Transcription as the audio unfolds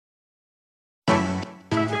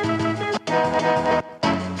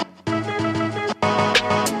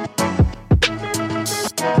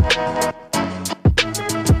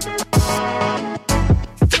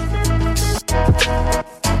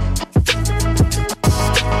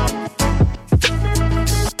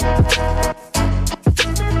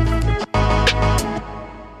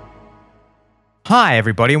Hi,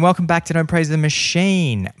 everybody, and welcome back to Don't Praise the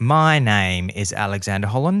Machine. My name is Alexander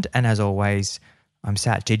Holland, and as always, I'm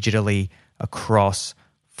sat digitally across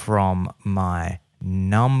from my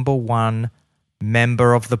number one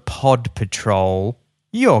member of the Pod Patrol.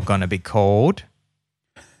 You're going to be called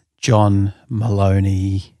John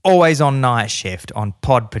Maloney. Always on night shift on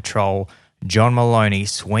Pod Patrol. John Maloney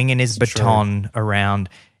swinging his baton around,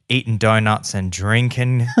 eating donuts and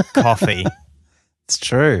drinking coffee. It's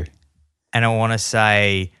true. And I want to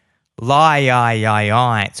say,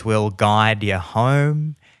 lights will guide you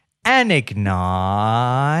home and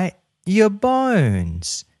ignite your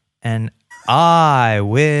bones. And I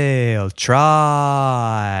will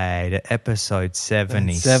try to episode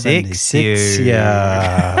 76 you.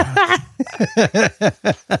 Yeah.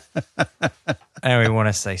 And we want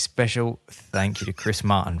to say special thank you to Chris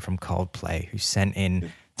Martin from Coldplay, who sent in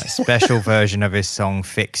a special version of his song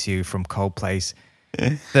Fix You from Coldplay's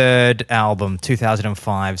third album,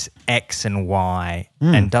 2005's X and Y.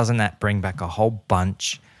 And doesn't that bring back a whole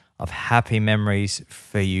bunch of happy memories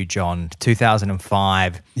for you, John?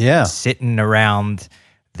 2005, Yeah. sitting around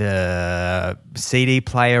the CD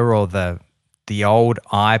player or the old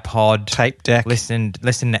iPod Tape deck. listen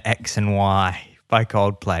to X and Y by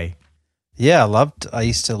Coldplay. Yeah, I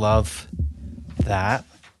used to love that.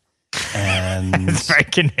 And It's very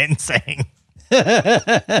convincing.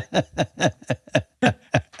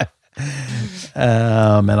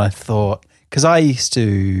 and I thought, because I used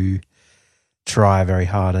to try very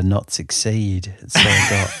hard and not succeed. So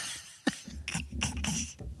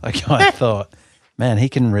I thought, man, he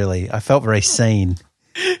can really, I felt very seen.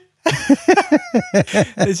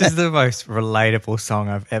 This is the most relatable song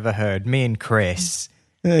I've ever heard. Me and Chris,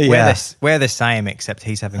 Yeah. we're the same, except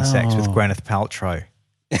he's having sex with Gwyneth Paltrow.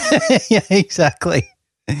 Yeah, exactly.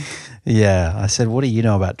 Yeah, I said, what do you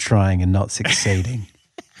know about trying and not succeeding?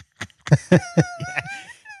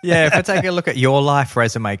 Yeah, if I take a look at your life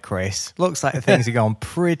resume, Chris, looks like things are going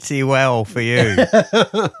pretty well for you.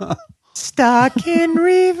 Stuck in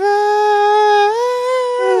reverse.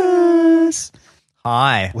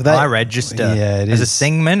 Hi, I register. Yeah, it As a is.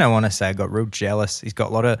 singman, I want to say I got real jealous. He's got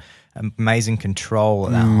a lot of amazing control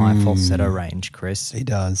at that high falsetto range, Chris. He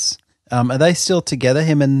does. Are they still together?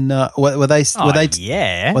 Him and were they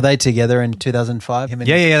Yeah. were they together in 2005? Him and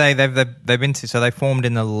Yeah. They've been so they formed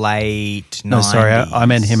in the late 90s. No, sorry, I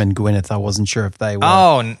meant him and Gwyneth. I wasn't sure if they were.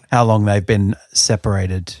 Oh, how long they've been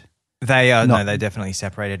separated? they are. No, they're definitely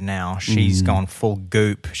separated now. She's gone full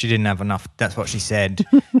goop. She didn't have enough. That's what she said.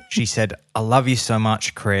 She said, "I love you so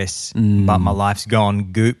much, Chris, but my life's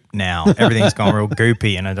gone goop now. Everything's gone real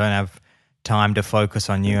goopy, and I don't have time to focus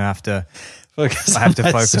on you. I have to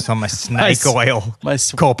focus on my snake oil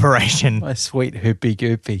corporation." My sweet hoopy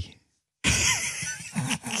goopy.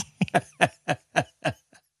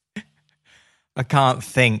 I can't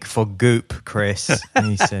think for goop, Chris. And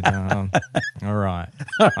he said, all right,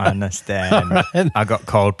 I understand. I got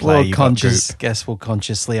Coldplay, you got goop. Guess we'll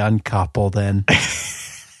consciously uncouple then.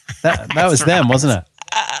 that was them, wasn't it?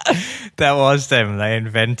 That was them. They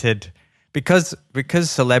invented, because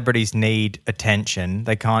celebrities need attention,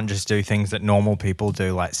 they can't just do things that normal people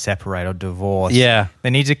do, like separate or divorce. Yeah. They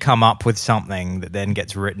need to come up with something that then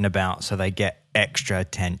gets written about so they get extra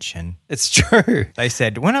attention. It's true. They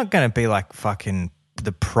said, we're not going to be like fucking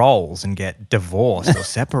the proles and get divorced or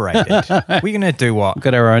separated. We're going to do what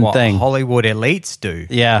Got our own thing. Hollywood elites do.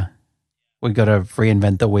 Yeah. We got to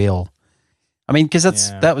reinvent the wheel. I mean, because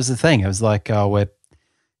that was the thing. It was like, we're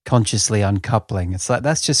consciously uncoupling. It's like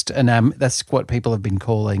that's just that's what people have been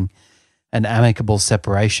calling an amicable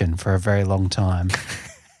separation for a very long time.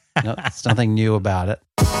 It's nothing new about it.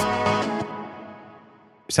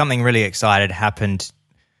 Something really excited happened.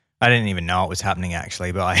 I didn't even know it was happening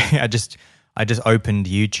actually, but I just opened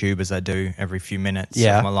YouTube as I do every few minutes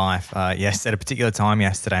of my life. Yes, at a particular time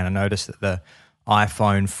yesterday, and I noticed that the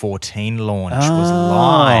iPhone 14 launch was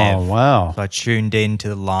live. Oh, wow. So I tuned in to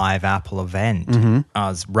the live Apple event. I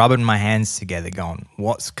was rubbing my hands together going,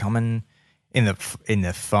 what's coming in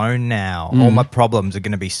the phone now? All my problems are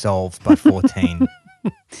going to be solved by 14.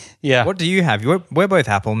 Yeah. What do you have? We're both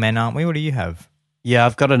Apple men, aren't we? What do you have? Yeah,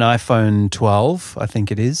 I've got an iPhone 12, I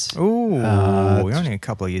think it is. Ooh, we're only a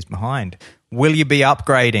couple of years behind. Will you be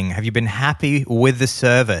upgrading? Have you been happy with the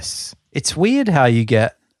service? It's weird how you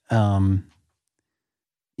get, that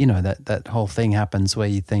whole thing happens where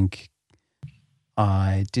you think,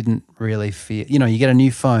 I didn't really feel, you get a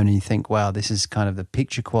new phone and you think, wow, this is kind of, the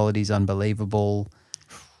picture quality is unbelievable.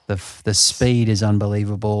 The speed is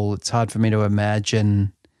unbelievable. It's hard for me to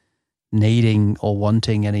imagine needing or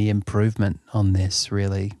wanting any improvement on this,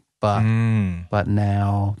 really. but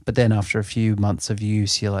then after a few months of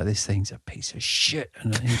use, you're like, this thing's a piece of shit,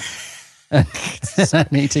 and I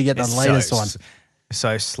need to get the latest one.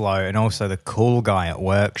 So slow, and also the cool guy at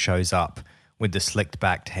work shows up with the slicked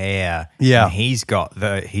backed hair. Yeah, and he's got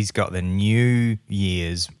the New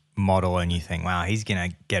Year's model, and you think, wow, he's gonna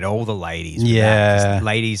get all the ladies. Yeah,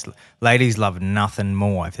 ladies love nothing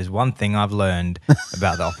more. If there's one thing I've learned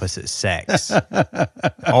about the opposite sex,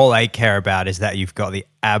 all they care about is that you've got the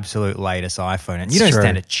absolute latest iPhone, and you don't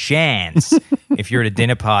stand a chance if you're at a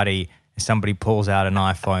dinner party and somebody pulls out an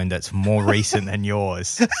iPhone that's more recent than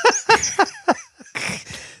yours.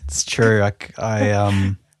 It's true.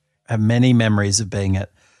 I have many memories of being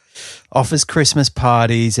at office Christmas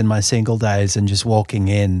parties in my single days and just walking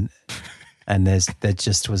in, and there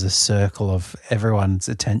just was a circle of everyone's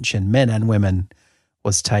attention, men and women,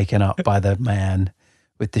 was taken up by the man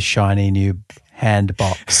with the shiny new hand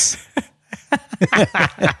box.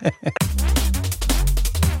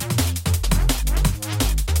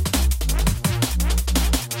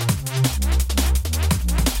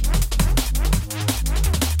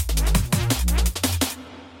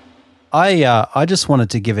 I just wanted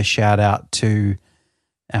to give a shout out to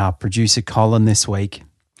our producer Colin this week,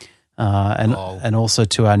 and also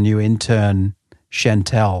to our new intern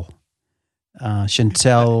Chantel.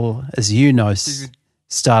 Chantel, as you know,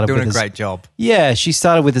 started doing with a great job. Yeah, she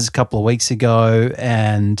started with us a couple of weeks ago,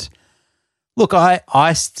 and look,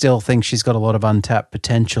 I still think she's got a lot of untapped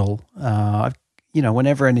potential.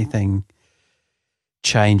 Whenever anything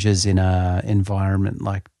changes in a environment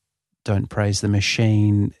like Don't Praise the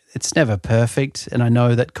Machine, it's never perfect. And I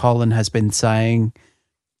know that Colin has been saying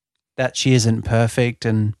that she isn't perfect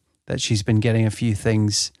and that she's been getting a few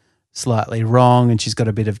things slightly wrong, and she's got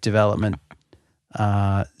a bit of development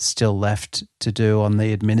still left to do on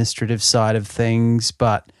the administrative side of things.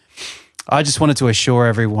 But I just wanted to assure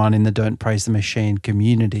everyone in the Don't Praise the Machine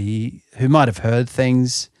community who might have heard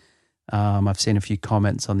things. I've seen a few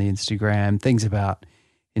comments on the Instagram, things about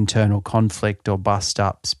internal conflict or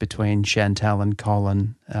bust-ups between Chantel and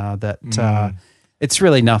Colin, it's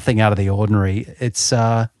really nothing out of the ordinary. It's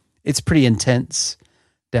pretty intense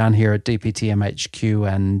down here at DPTM HQ,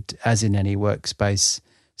 and as in any workspace,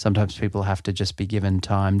 sometimes people have to just be given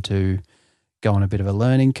time to go on a bit of a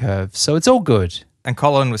learning curve. So it's all good. And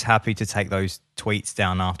Colin was happy to take those tweets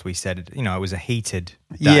down after we said it. It was a heated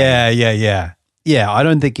day. Yeah, I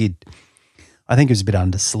think he was a bit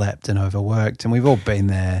underslept and overworked, and we've all been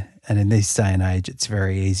there. And in this day and age, it's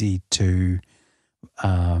very easy to,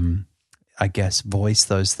 voice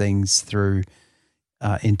those things through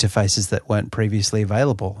interfaces that weren't previously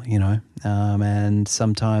available, and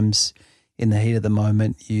sometimes in the heat of the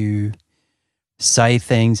moment, you say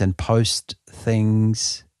things and post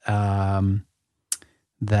things that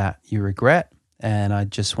you regret. And I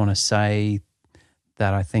just want to say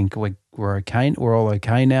that I think we're okay. We're all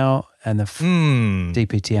okay now, and the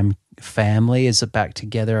DPTM family is back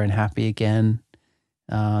together and happy again.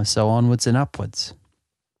 So onwards and upwards.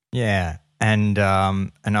 Yeah, and I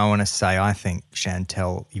want to say I think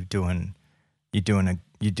Chantel, you're doing a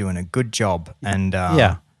good job, and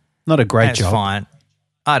not a great job. Fine.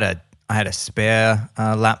 I had a spare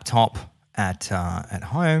laptop at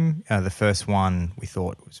home. The first one we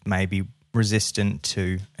thought was maybe resistant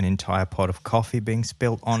to an entire pot of coffee being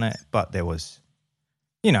spilt on it, but there was,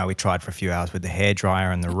 we tried for a few hours with the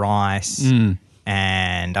hairdryer and the rice,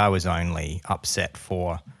 and I was only upset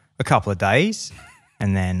for a couple of days,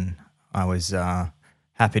 and then I was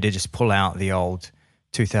happy to just pull out the old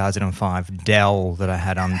 2005 Dell that I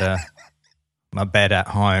had under my bed at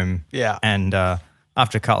home. Yeah. And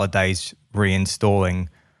after a couple of days reinstalling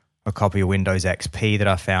a copy of Windows XP that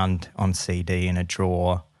I found on CD in a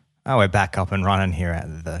drawer, we're back up and running here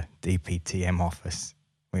at the DPTM office.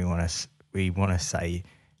 We want to say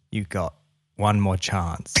you got one more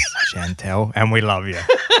chance, Chantel, and we love you.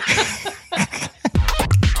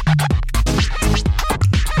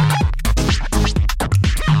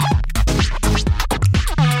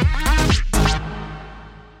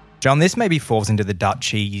 John, this maybe falls into the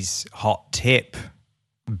Dutchie's hot tip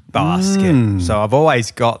basket. So I've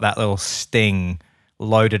always got that little sting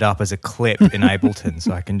loaded up as a clip in Ableton,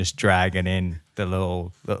 so I can just drag it in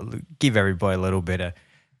give everybody a little bit of.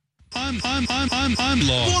 I'm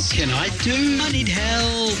lost. What can I do? I need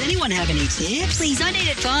help. Does anyone have any tips? Please, I need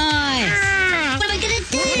advice. What am I going to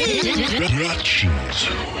do? Dutchie's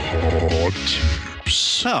hot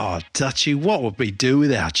tips. Oh, Dutchie, what would we do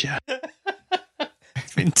without you?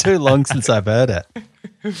 It's been too long since I've heard it.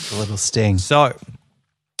 A little sting. So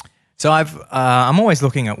I'm always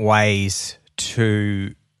looking at ways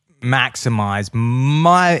to maximize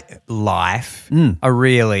my life. I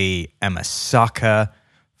really am a sucker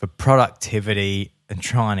for productivity and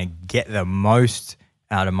trying to get the most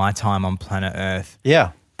out of my time on planet Earth.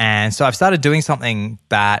 Yeah. And so I've started doing something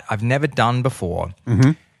that I've never done before.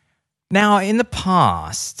 Now, in the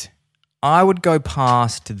past, I would go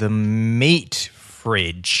past the meat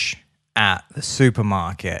fridge at the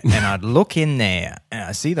supermarket and I'd look in there and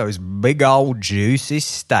I see those big old juicy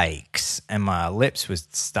steaks and my lips would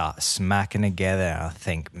start smacking together. I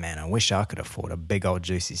think, man, I wish I could afford a big old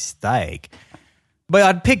juicy steak. But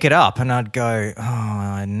I'd pick it up and I'd go,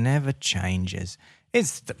 oh, it never changes.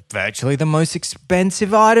 It's virtually the most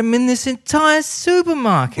expensive item in this entire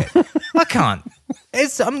supermarket. I can't.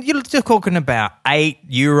 You're talking about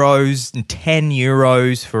 €8 and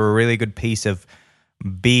 €10 for a really good piece of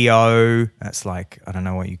bio. That's like, I don't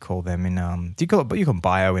know what you call them in. Do you call it? But you call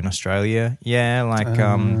bio in Australia. Yeah, like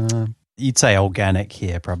you'd say organic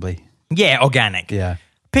here, probably. Yeah, organic. Yeah.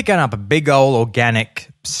 Picking up a big old organic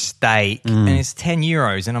steak and it's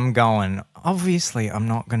 €10, and I'm going, obviously, I'm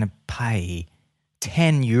not going to pay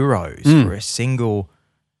 €10 for a single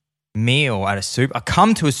meal at a super. I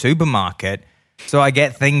come to a supermarket, so I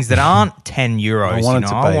get things that aren't €10.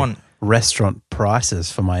 I want restaurant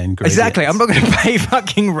prices for my ingredients. Exactly. I'm not going to pay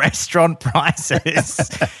fucking restaurant prices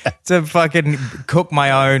to fucking cook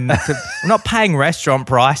my own. I'm not paying restaurant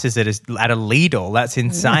prices at a Lidl. That's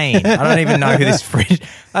insane. I don't even know who this fridge.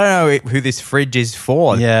 I don't know who this fridge is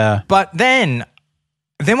for. Yeah. But then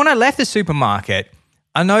when I left the supermarket,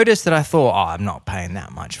 I noticed that I thought, oh, I'm not paying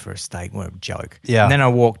that much for a steak. What a joke. Yeah. And then I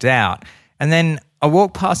walked out. And then I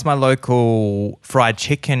walked past my local fried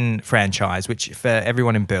chicken franchise, which for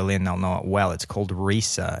everyone in Berlin, they'll know it well. It's called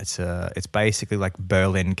Riese. It's basically like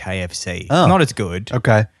Berlin KFC. Oh. It's not as good.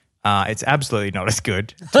 Okay. It's absolutely not as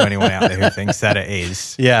good to anyone out there who thinks that it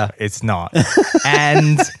is. Yeah. It's not.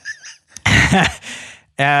 And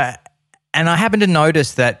and I happen to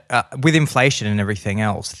notice that with inflation and everything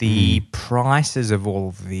else, the prices of all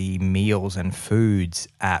of the meals and foods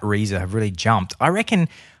at Riese have really jumped. I reckon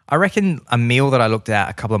a meal that I looked at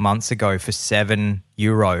a couple of months ago for €7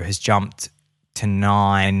 has jumped to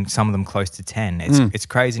 9, some of them close to 10. It's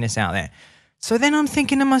craziness out there. So then I'm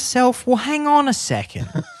thinking to myself, well, hang on a second.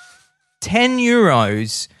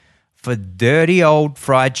 €10 for dirty old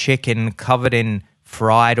fried chicken covered in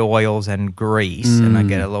fried oils and grease, and I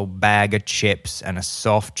get a little bag of chips and a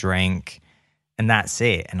soft drink, and that's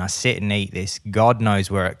it. And I sit and eat this, God knows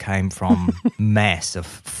where it came from, mess of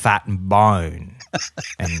fat and bone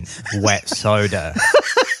and wet soda.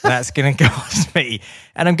 That's going to cost me.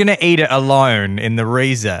 And I'm going to eat it alone in the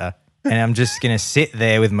Riese, and I'm just going to sit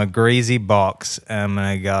there with my greasy box, and I'm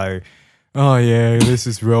going to go, oh, yeah, this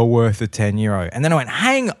is well worth the €10. And then I went,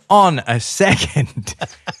 hang on a second.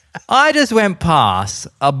 I just went past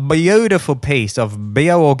a beautiful piece of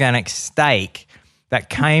bio-organic steak that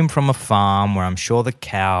came from a farm where I'm sure the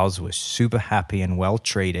cows were super happy and well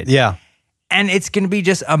treated. Yeah. And it's going to be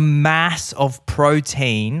just a mass of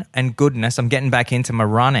protein and goodness. I'm getting back into my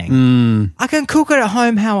running. I can cook it at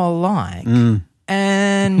home how I like.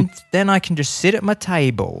 And then I can just sit at my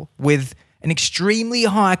table with an extremely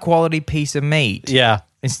high quality piece of meat. Yeah.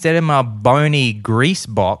 Instead of my bony grease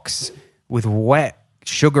box with wet,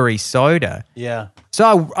 sugary soda. Yeah.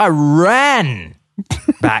 So I ran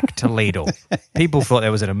back to Lidl. People thought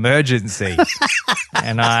there was an emergency.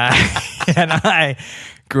 and I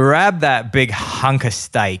grabbed that big hunk of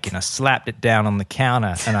steak and I slapped it down on the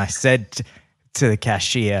counter and I said to the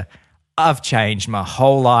cashier, I've changed my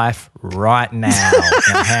whole life right now.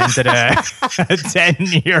 And I handed her a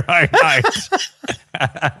 €10 note.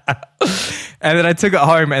 And then I took it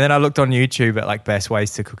home and then I looked on YouTube at like best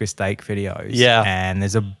ways to cook a steak videos. Yeah. And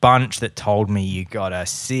there's a bunch that told me you got to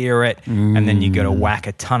sear it and then you got to whack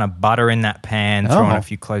a ton of butter in that pan, throw in a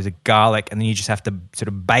few cloves of garlic, and then you just have to sort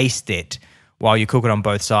of baste it while you cook it on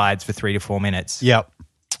both sides for 3 to 4 minutes. Yep.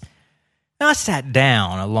 And I sat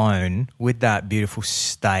down alone with that beautiful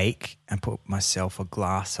steak and put myself a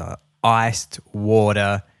glass of iced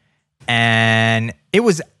water, and it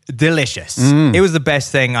was delicious. It was the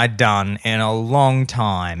best thing I'd done in a long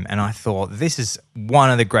time, and I thought, this is one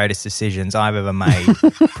of the greatest decisions I've ever made,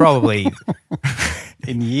 probably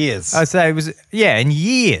In years. I'd say it was, in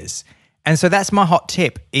years. And so that's my hot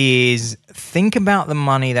tip is think about the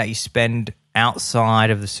money that you spend outside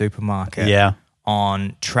of the supermarket. Yeah.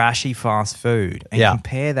 On trashy fast food and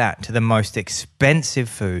compare that to the most expensive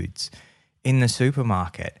foods in the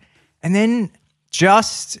supermarket. And then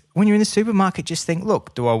just when you're in the supermarket, just think,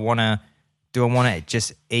 look, do I want to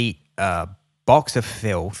just eat a box of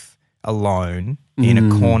filth alone in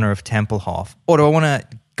a corner of Tempelhof, or do I want to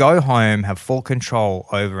go home, have full control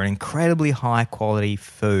over an incredibly high quality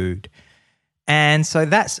food. And so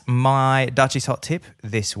that's my Dutchie's hot tip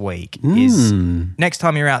this week is next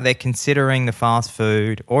time you're out there considering the fast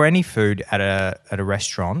food or any food at a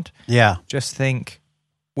restaurant, just think,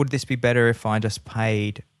 would this be better if I just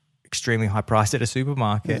paid extremely high price at a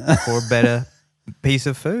supermarket for a better piece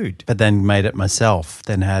of food? But then made it myself,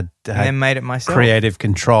 then made it myself. Creative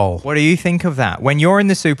control. What do you think of that? When you're in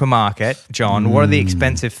the supermarket, John, what are the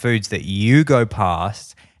expensive foods that you go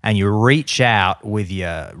past and you reach out with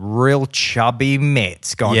your real chubby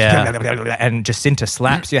mitts going, and Jacinta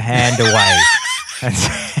slaps your hand away and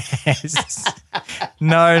says,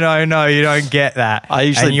 no, you don't get that. I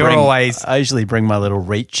usually bring my little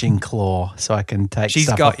reaching claw so I can take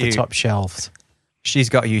stuff off the top shelves. She's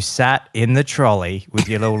got you sat in the trolley with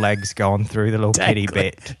your little legs going through the little kitty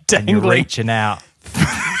bit and you're reaching out.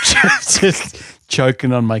 just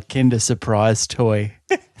choking on my Kinder Surprise toy.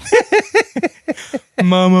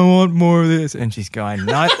 Mum, I want more of this. And she's going,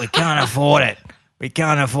 no, we can't afford it. We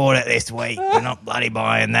can't afford it this week. We're not bloody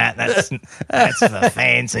buying that. That's for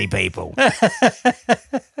fancy people.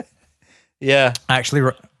 Yeah. I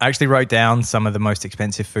actually wrote down some of the most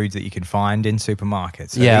expensive foods that you can find in supermarkets.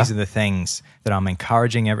 So these are the things that I'm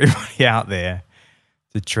encouraging everybody out there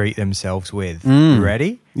to treat themselves with. You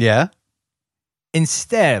ready? Yeah.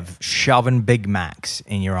 Instead of shoving Big Macs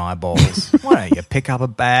in your eyeballs, why don't you pick up a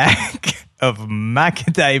bag of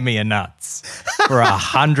macadamia nuts for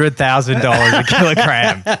 $100,000 a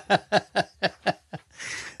kilogram?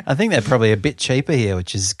 I think they're probably a bit cheaper here,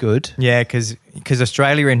 which is good. Yeah, because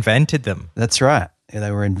Australia invented them. That's right. Yeah,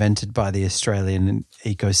 they were invented by the Australian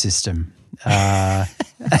ecosystem.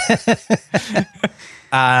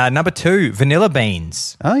 Number 2, vanilla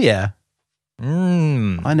beans. Oh, yeah.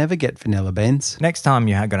 I never get vanilla beans. Next time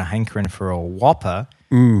you're going to hankering for a Whopper,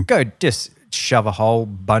 go just shove a whole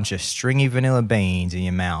bunch of stringy vanilla beans in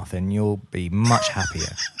your mouth and you'll be much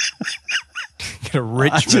happier. Get a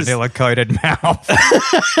rich vanilla-coated mouth.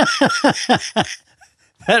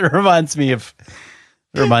 That reminds me of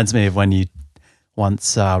when you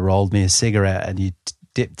once rolled me a cigarette and you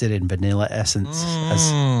dipped it in vanilla essence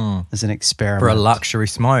as an experiment. For a luxury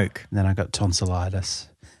smoke. And then I got tonsillitis.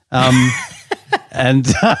 I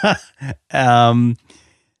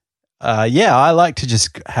like to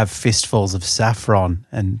just have fistfuls of saffron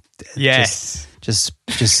and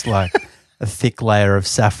just like a thick layer of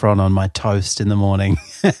saffron on my toast in the morning.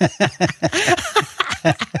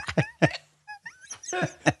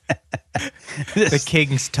 The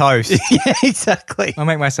King's toast. Yeah, exactly. I'll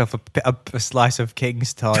make myself a slice of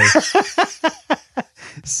King's toast.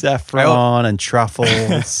 Saffron and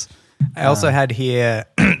truffles. I also had here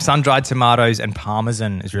sun-dried tomatoes and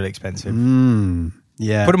parmesan is really expensive.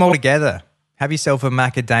 Yeah. Put them all together. Have yourself a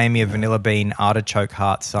macadamia, vanilla bean, artichoke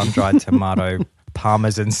heart, sun-dried tomato,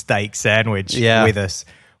 parmesan steak sandwich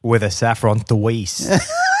with a saffron twist.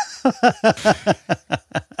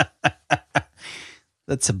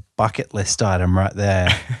 That's a bucket list item right there.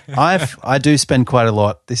 I do spend quite a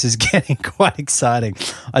lot. This is getting quite exciting.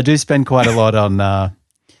 I do spend quite a lot on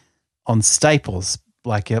staples.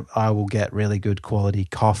 Like I will get really good quality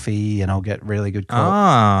coffee, and I'll get really good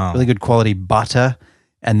quality butter,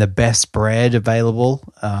 and the best bread available.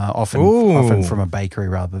 Often from a bakery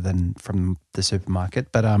rather than from the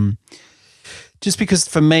supermarket. But just because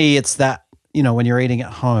for me, it's that, you know, when you're eating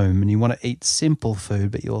at home and you want to eat simple food,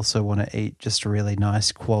 but you also want to eat just really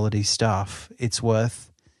nice quality stuff, it's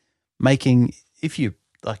worth making if you're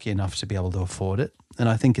lucky enough to be able to afford it. And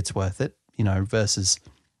I think it's worth it, you know, versus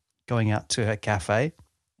going out to a cafe.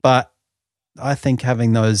 But I think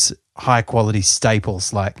having those high quality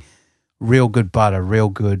staples like real good butter, real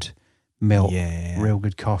good milk, real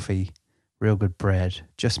good coffee, real good bread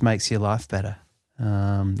just makes your life better.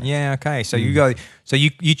 Okay. So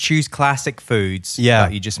you choose classic foods. Yeah.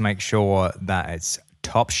 But you just make sure that it's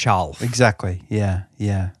top shelf. Exactly.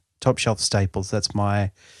 Yeah. Top shelf staples. That's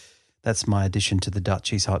my addition to the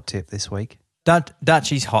Dutchie's hot tip this week.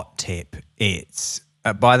 Dutchie's hot tip. It's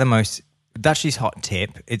Dutchie's hot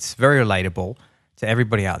tip. It's very relatable to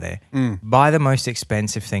everybody out there. Buy the most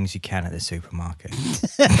expensive things you can at the supermarket.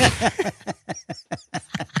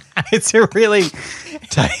 It's a really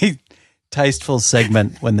tasteful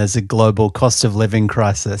segment when there's a global cost of living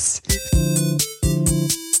crisis.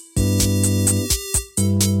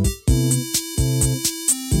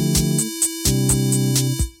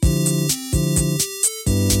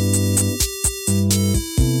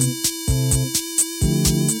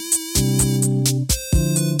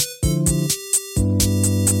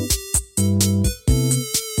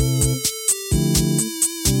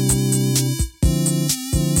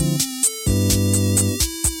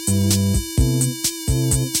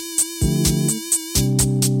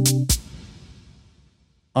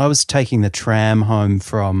 I was taking the tram home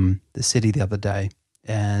from the city the other day,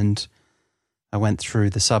 and I went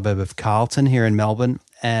through the suburb of Carlton here in Melbourne,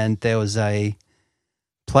 and there was a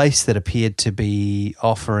place that appeared to be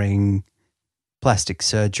offering plastic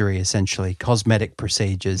surgery, essentially, cosmetic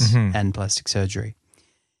procedures and plastic surgery.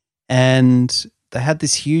 And they had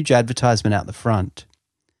this huge advertisement out the front,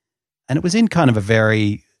 and it was in kind of a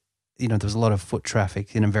very, there was a lot of foot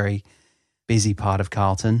traffic in a very busy part of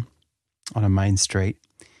Carlton on a main street.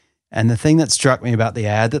 And the thing that struck me about the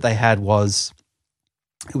ad that they had was,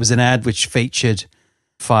 it was an ad which featured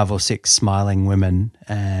 5 or 6 smiling women,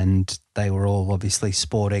 and they were all obviously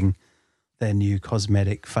sporting their new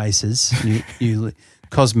cosmetic faces, new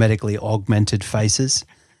cosmetically augmented faces.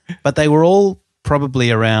 But they were all probably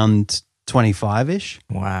around 25-ish.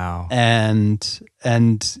 Wow. And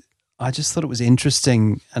I just thought it was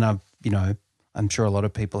interesting, and I'm sure a lot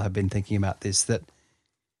of people have been thinking about this, that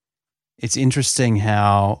it's interesting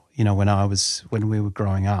how, when we were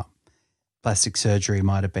growing up, plastic surgery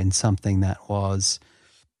might have been something that was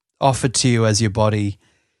offered to you as your body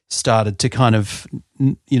started to kind of,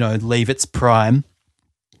 leave its prime,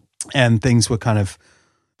 and things were kind of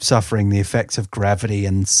suffering the effects of gravity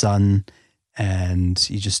and sun, and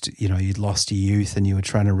you just, you'd lost your youth and you were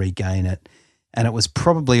trying to regain it. And it was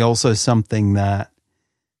probably also something that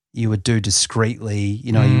you would do discreetly.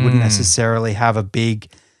 You wouldn't necessarily have a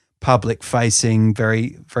big public-facing,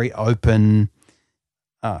 very, very open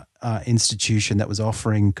institution that was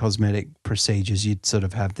offering cosmetic procedures. You'd sort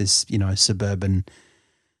of have this, suburban,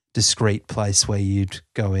 discreet place where you'd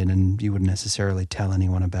go in and you wouldn't necessarily tell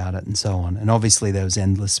anyone about it and so on. And obviously there was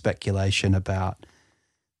endless speculation about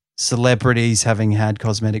celebrities having had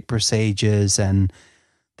cosmetic procedures, and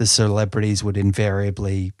the celebrities would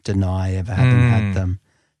invariably deny ever having had them.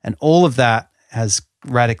 And all of that has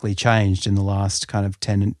radically changed in the last kind of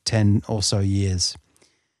 10 or so years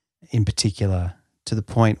in particular, to the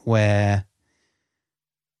point where,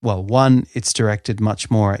 well, one, it's directed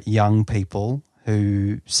much more at young people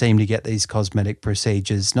who seem to get these cosmetic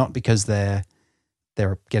procedures not because they're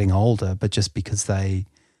getting older, but just because they,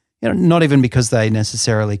 not even because they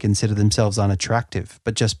necessarily consider themselves unattractive,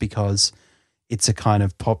 but just because it's a kind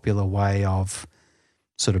of popular way of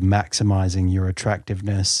sort of maximizing your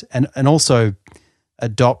attractiveness, and also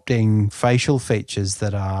adopting facial features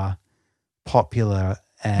that are popular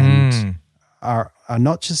and are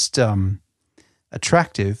not just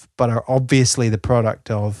attractive, but are obviously the product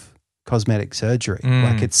of cosmetic surgery.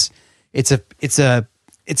 Like it's a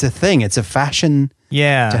thing. It's a fashion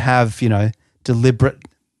to have, deliberate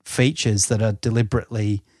features that are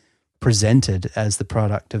deliberately presented as the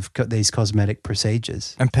product of these cosmetic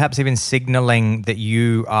procedures. And perhaps even signaling that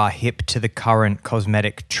you are hip to the current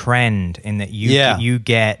cosmetic trend, in that you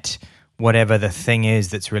get whatever the thing is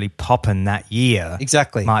that's really popping that year.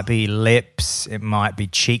 Exactly. It might be lips, it might be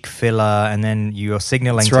cheek filler, and then you're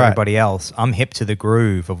signaling to everybody else, I'm hip to the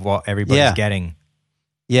groove of what everybody's getting.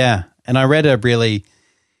 Yeah. And I read a really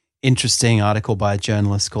interesting article by a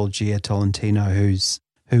journalist called Gia Tolentino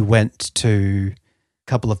who went to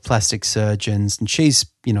couple of plastic surgeons, and she's,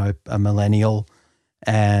 a millennial,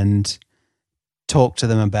 and talked to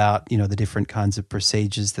them about, the different kinds of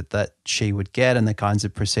procedures that she would get, and the kinds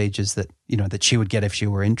of procedures that, that she would get if she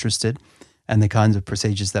were interested, and the kinds of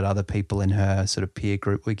procedures that other people in her sort of peer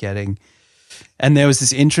group were getting. And there was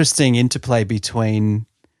this interesting interplay between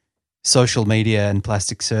social media and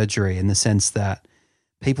plastic surgery, in the sense that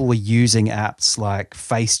people were using apps like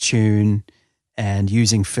Facetune and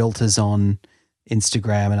using filters on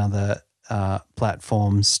Instagram and other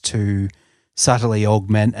platforms to subtly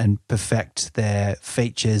augment and perfect their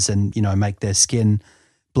features and, make their skin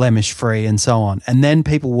blemish free and so on. And then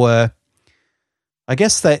people were, I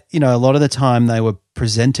guess that, a lot of the time they were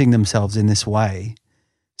presenting themselves in this way.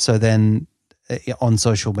 So then on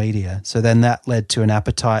social media. So then that led to an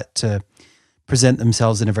appetite to present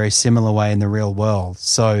themselves in a very similar way in the real world.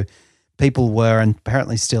 So people were, and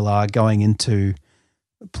apparently still are, going into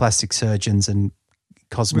plastic surgeons and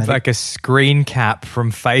cosmetic. With like a screen cap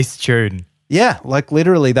from Facetune. Yeah, like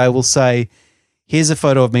literally they will say, here's a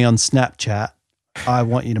photo of me on Snapchat. I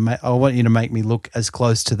want you to make me look as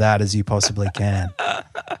close to that as you possibly can.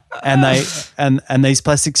 And they and these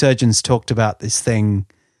plastic surgeons talked about this thing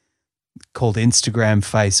called Instagram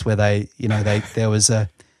face, where there was a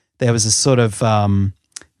sort of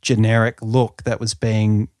generic look that was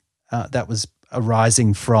being that was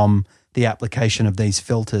arising from the application of these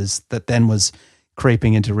filters that then was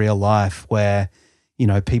creeping into real life, where,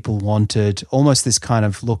 people wanted almost this kind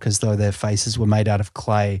of look as though their faces were made out of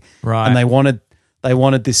clay. Right. And they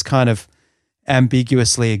wanted this kind of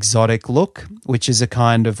ambiguously exotic look, which is a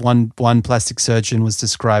kind of one plastic surgeon was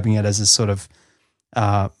describing it as a sort of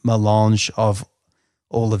melange of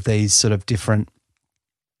all of these sort of different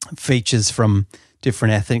features from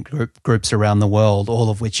different ethnic groups around the world, all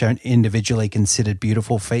of which are individually considered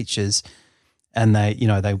beautiful features, and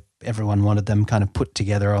everyone wanted them kind of put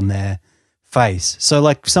together on their face. So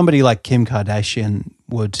like somebody like Kim Kardashian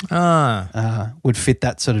would fit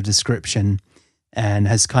that sort of description, and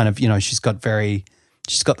has kind of, she's got the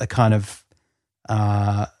kind of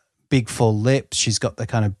big full lips, she's got the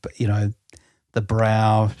kind of, the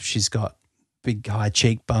brow, she's got big high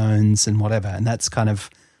cheekbones and whatever, and that's kind of.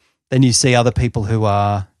 Then you see other people who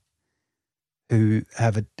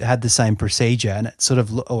have had the same procedure, and it sort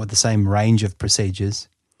of, or the same range of procedures,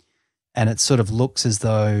 and it sort of looks as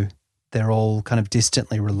though they're all kind of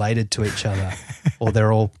distantly related to each other, or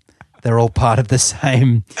they're all part of the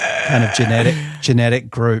same kind of genetic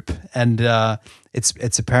group, and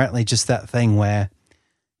it's apparently just that thing where,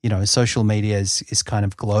 social media is kind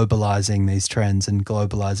of globalizing these trends and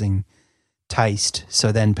globalizing taste.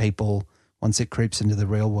 So then people, once it creeps into the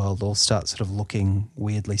real world, all start sort of looking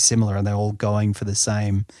weirdly similar, and they're all going for the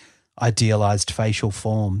same idealized facial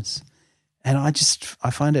forms. And I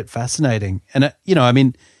find it fascinating. And,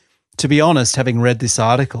 to be honest, having read this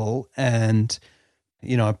article and,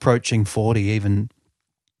 approaching 40, even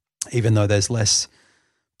though there's less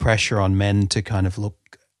pressure on men to kind of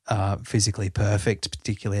look physically perfect,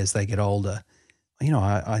 particularly as they get older,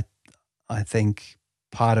 I think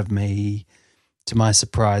part of me, to my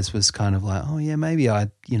surprise, was kind of like, oh yeah, maybe I,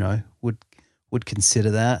 would consider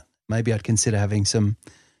that. Maybe I'd consider having some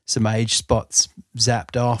age spots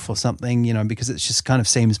zapped off or something, because it just kind of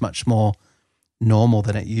seems much more normal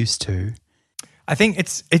than it used to. I think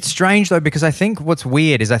it's strange though, because I think what's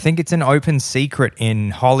weird is I think it's an open secret in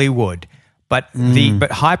Hollywood, but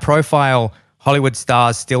but high profile Hollywood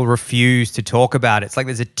stars still refuse to talk about it. It's like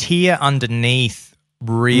there's a tier underneath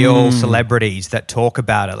real celebrities that talk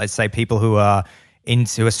about it. Let's say people who are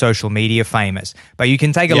social media famous. But you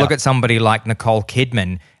can take a look at somebody like Nicole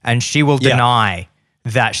Kidman, and she will deny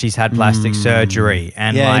that she's had plastic surgery.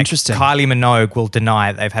 And interesting. Kylie Minogue will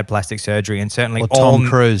deny that they've had plastic surgery, and certainly or Tom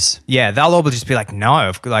Cruise. Yeah, they'll all just be like,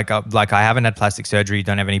 no, like I haven't had plastic surgery. You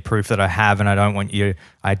don't have any proof that I have, and I don't want you.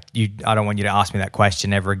 I don't want you to ask me that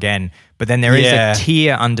question ever again. But then there is a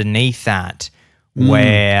tier underneath that,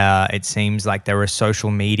 where it seems like there are social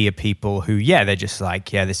media people who, they're just like,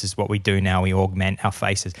 this is what we do now. We augment our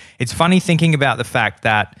faces. It's funny thinking about the fact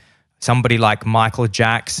that somebody like Michael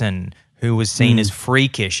Jackson, who was seen as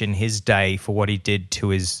freakish in his day for what he did to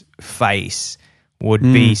his face, would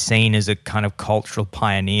be seen as a kind of cultural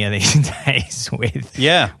pioneer these days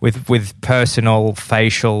with personal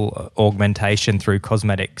facial augmentation through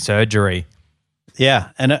cosmetic surgery. Yeah,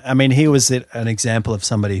 and I mean, he was an example of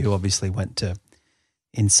somebody who obviously went to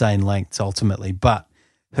insane lengths ultimately, but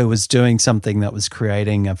who was doing something that was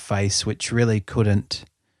creating a face which really couldn't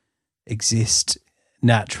exist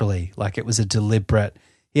naturally. Like it was a deliberate,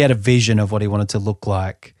 he had a vision of what he wanted to look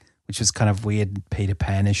like, which was kind of weird Peter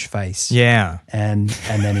Pan-ish face. Yeah. And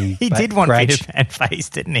then he did want Peter Pan face,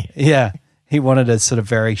 didn't he? Yeah. He wanted a sort of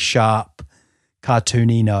very sharp,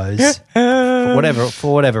 cartoony nose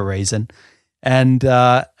for whatever reason. And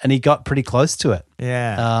he got pretty close to it.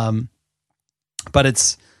 Yeah. But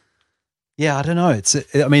it's, I don't know.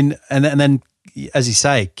 I mean, and then as you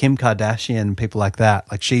say, Kim Kardashian, people like that,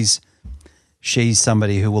 like she's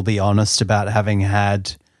somebody who will be honest about having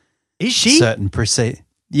had. Is she? Certain procedures.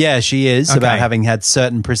 Yeah, she is, about having had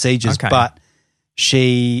certain procedures, but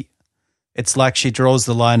it's like she draws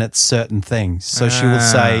the line at certain things. So she will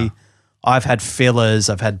say, I've had fillers,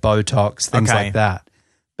 I've had Botox, things like that.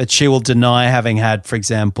 But she will deny having had, for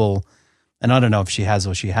example, and I don't know if she has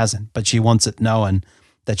or she hasn't, but she wants it known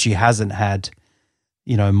that she hasn't had,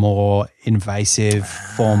 more invasive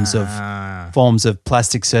forms of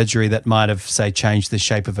plastic surgery that might have, say, changed the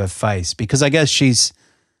shape of her face. Because I guess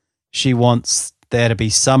she wants there to be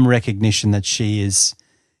some recognition that she is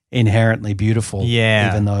inherently beautiful,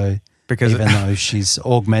 even though she's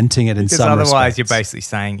augmenting it in some respects. Otherwise you're basically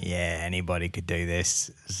saying, anybody could do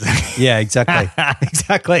this. Yeah, exactly.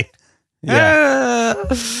 Exactly. Yeah.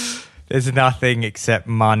 There's nothing except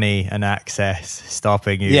money and access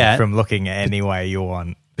stopping you from looking at any way you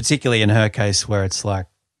want. Particularly in her case where it's like,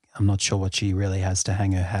 I'm not sure what she really has to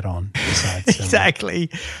hang her hat on besides. Exactly.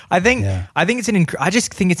 I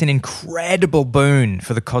just think it's an incredible boon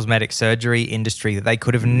for the cosmetic surgery industry that they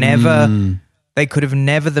could have never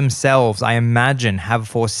themselves, I imagine, have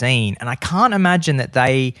foreseen. And I can't imagine that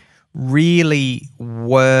they really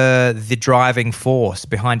were the driving force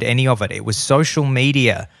behind any of it. It was social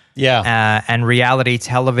media and reality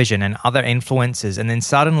television and other influences. And then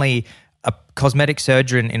suddenly a cosmetic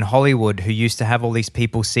surgeon in Hollywood who used to have all these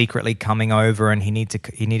people secretly coming over and he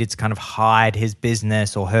needed to kind of hide his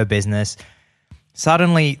business or her business.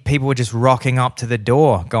 Suddenly people were just rocking up to the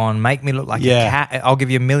door going, make me look like a cat. I'll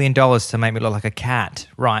give you $1 million to make me look like a cat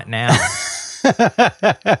right now.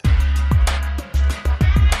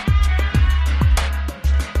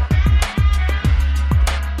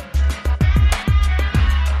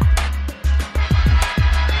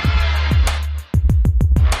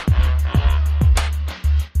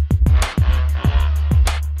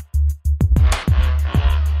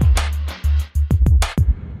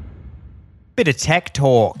 Bit of tech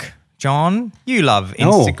talk, John. You love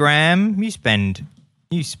Instagram.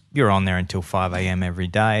 You're on there until 5 a.m. every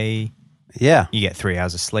day. Yeah. You get 3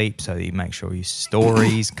 hours of sleep, so you make sure your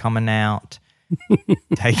stories coming out,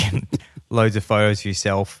 taking loads of photos of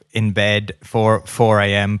yourself in bed, 4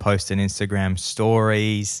 a.m. posting Instagram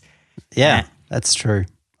stories. Yeah, that's true.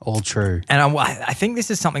 All true. And I think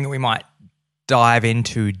this is something that we might dive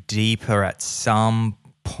into deeper at some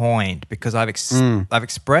point, because I've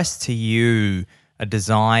expressed to you a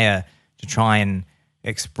desire to try and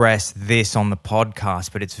express this on the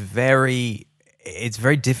podcast, but it's very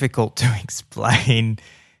difficult to explain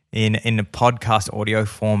in a podcast audio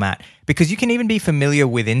format, because you can even be familiar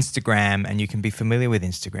with Instagram, and you can be familiar with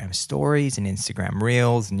Instagram stories and Instagram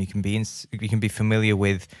reels, and you can be familiar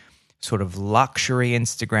with sort of luxury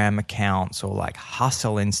Instagram accounts or like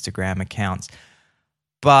hustle Instagram accounts.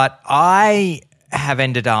 But I have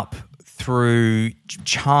ended up through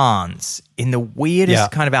chance in the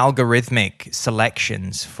weirdest kind of algorithmic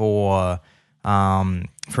selections for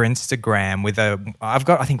Instagram. I've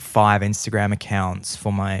got, I think, 5 Instagram accounts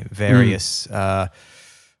for my various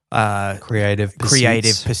creative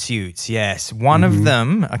pursuits. Yes, one of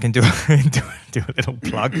them I can do a little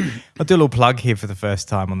plug. I'll do a little plug here for the first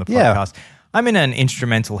time on the podcast. I'm in an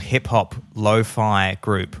instrumental hip hop lo-fi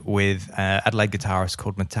group with Adelaide guitarist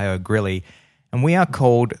called Matteo Grilli. And we are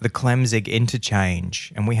called the Clemzig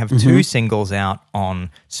Interchange, and we have 2 singles out on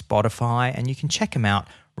Spotify, and you can check them out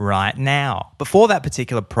right now. Before that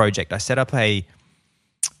particular project, I set up the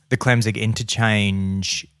Clemzig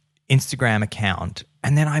Interchange Instagram account,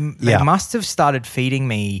 and then they must have started feeding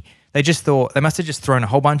me. They must have just thrown a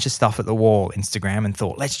whole bunch of stuff at the wall, Instagram, and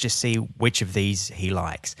thought, let's just see which of these he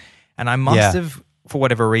likes. And I must have, for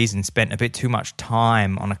whatever reason, spent a bit too much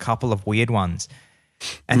time on a couple of weird ones.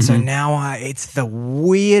 And so now it's the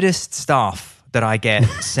weirdest stuff that I get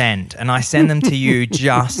sent, and I send them to you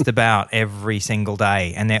just about every single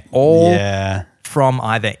day, and they're all from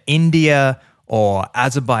either India or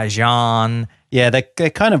Azerbaijan. Yeah, they're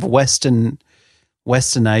kind of Western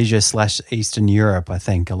Asia / Eastern Europe, I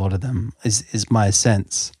think, a lot of them, is my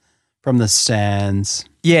sense, from the stands.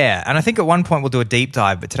 Yeah, and I think at one point we'll do a deep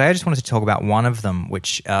dive, but today I just wanted to talk about one of them,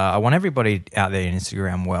 which I want everybody out there in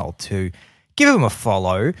Instagram world to give them a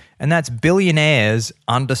follow, and that's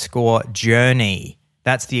billionaires_journey.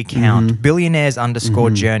 That's the account,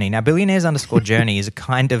 billionaires_journey. Now, billionaires_journey is a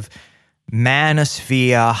kind of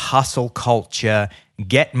manosphere, hustle culture,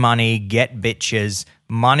 get money, get bitches.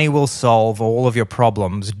 Money will solve all of your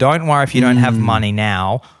problems. Don't worry if you don't have money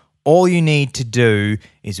now. All you need to do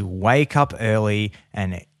is wake up early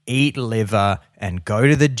and eat liver and go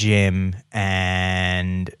to the gym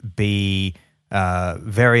and be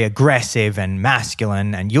very aggressive and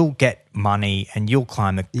masculine, and you'll get money and you'll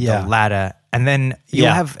climb the ladder, and then you'll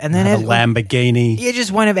have a Lamborghini. You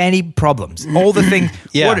just won't have any problems. All the things.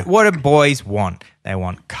 What do boys want? They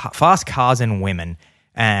want fast cars and women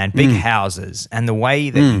and big houses, and the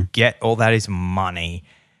way that you get all that is money.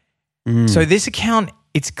 So this account,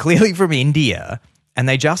 it's clearly from India, and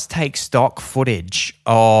they just take stock footage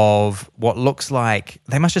of what looks like,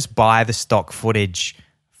 they must just buy the stock footage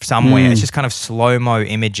somewhere. It's just kind of slow-mo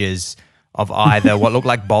images of either what look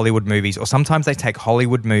like Bollywood movies, or sometimes they take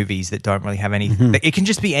Hollywood movies that don't really have anything. It can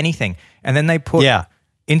just be anything. And then they put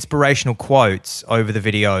inspirational quotes over the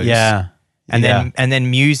videos. And then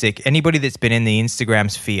music. Anybody that's been in the Instagram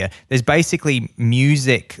sphere, there's basically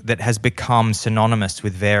music that has become synonymous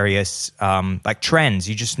with various like trends.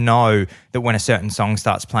 You just know that when a certain song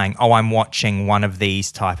starts playing, oh, I'm watching one of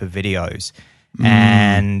these type of videos.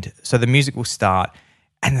 And so the music will start.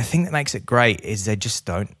 And the thing that makes it great is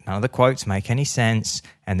none of the quotes make any sense,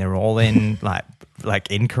 and they're all in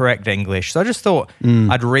like incorrect English. So I just thought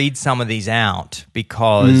I'd read some of these out,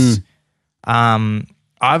 because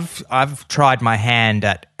I've tried my hand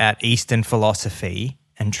at Eastern philosophy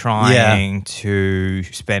and trying to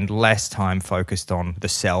spend less time focused on the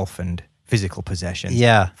self and physical possession.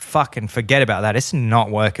 Yeah. Fucking forget about that. It's not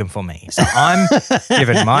working for me. So I'm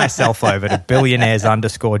giving myself over to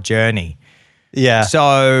billionaires_journey. Yeah.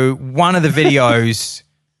 So one of the videos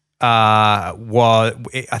was,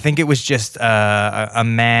 I think it was just a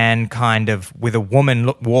man kind of with a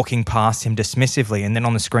woman walking past him dismissively, and then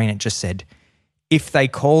on the screen it just said, "If they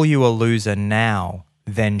call you a loser now,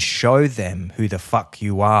 then show them who the fuck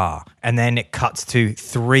you are." And then it cuts to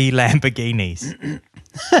 3 Lamborghinis.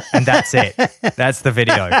 And that's it. That's the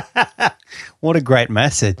video. What a great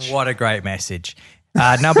message. What a great message.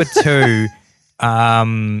 Number 2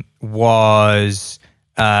 was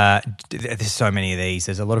there's so many of these.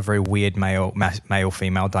 There's a lot of very weird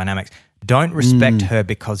male-female dynamics. Don't respect her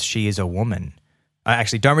because she is a woman.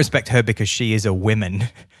 Actually, don't respect her because she is a woman.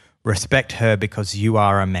 Respect her because you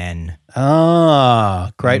are a man.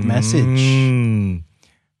 Ah, great message.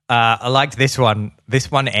 I liked this one.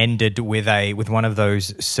 This one ended with one of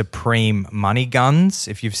those Supreme money guns,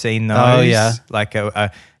 if you've seen those. Oh, yeah. Like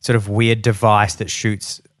a sort of weird device that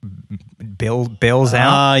shoots bills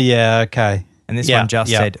out. Ah, yeah, okay. And this one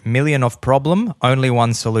just said, "Million of problem, only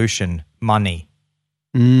one solution, money."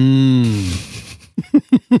 Now,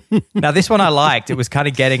 this one I liked. It was kind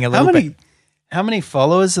of getting a little bit... How many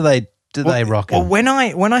followers do they rock?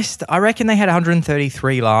 Well, I reckon they had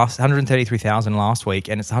 133,000 last week,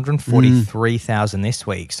 and it's 143,000 this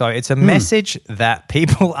week. So it's a message that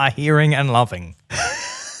people are hearing and loving. I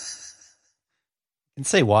can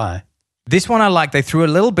see why. This one I like. They threw a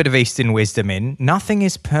little bit of Eastern wisdom in. Nothing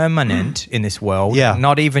is permanent in this world,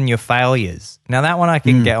 not even your failures. Now, that one I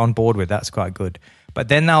can get on board with. That's quite good. But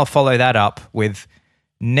then they'll follow that up with,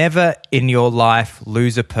 never in your life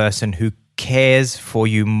lose a person who cares for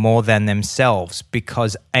you more than themselves,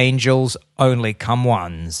 because angels only come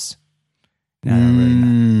once. Now,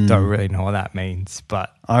 I don't really know what that means,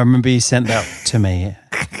 but I remember you sent that to me,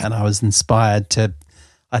 and I was inspired to.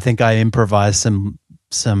 I think I improvised a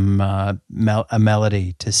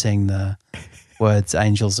melody to sing the words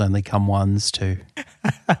 "Angels only come once" to.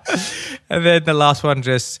 And then the last one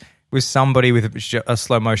just was somebody with a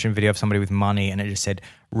slow motion video of somebody with money, and it just said,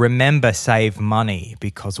 "Remember, save money,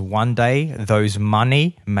 because one day those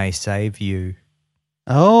money may save you."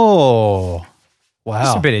 Oh,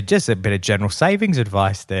 wow! Just a bit of general savings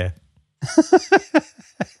advice there.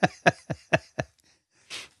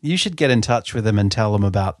 You should get in touch with them and tell them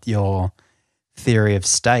about your theory of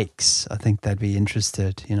steaks. I think they'd be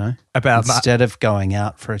interested. Instead of going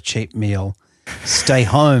out for a cheap meal, stay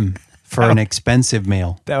home for an expensive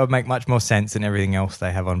meal. That would make much more sense than everything else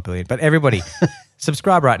they have on Billion. But everybody,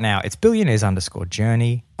 subscribe right now. It's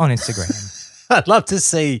billionaires_journey on Instagram. I'd love to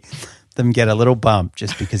see them get a little bump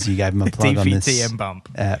just because you gave them a plug on this DVTM bump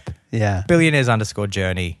app. Yeah.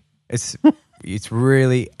 Billionaires_journey. It's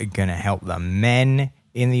really going to help the men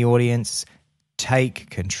in the audience take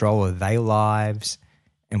control of their lives,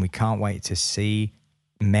 and we can't wait to see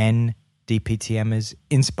men, DPTMers,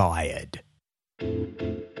 inspired.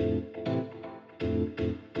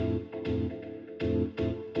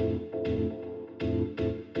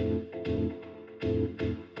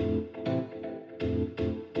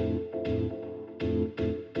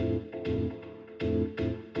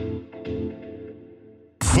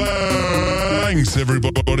 Thanks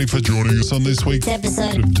everybody for joining us on this week's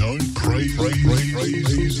episode of Don't Praise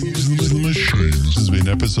the Machines. This has been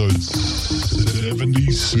episode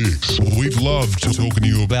 76. We've loved talking to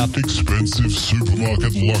you about expensive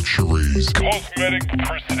supermarket luxuries, cosmetic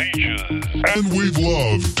procedures, and we've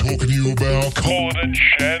loved talking to you about Colin and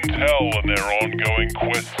Chantel and their ongoing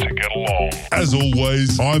quest to get along. As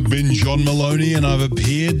always, I've been John Maloney, and I've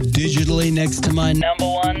appeared digitally next to my Number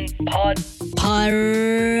 1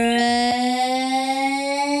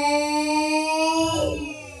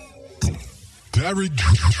 Derek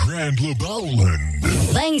Trandler Boland.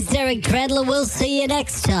 Thanks, Derek Cradler. We'll see you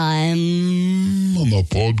next time On the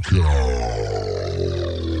podcast.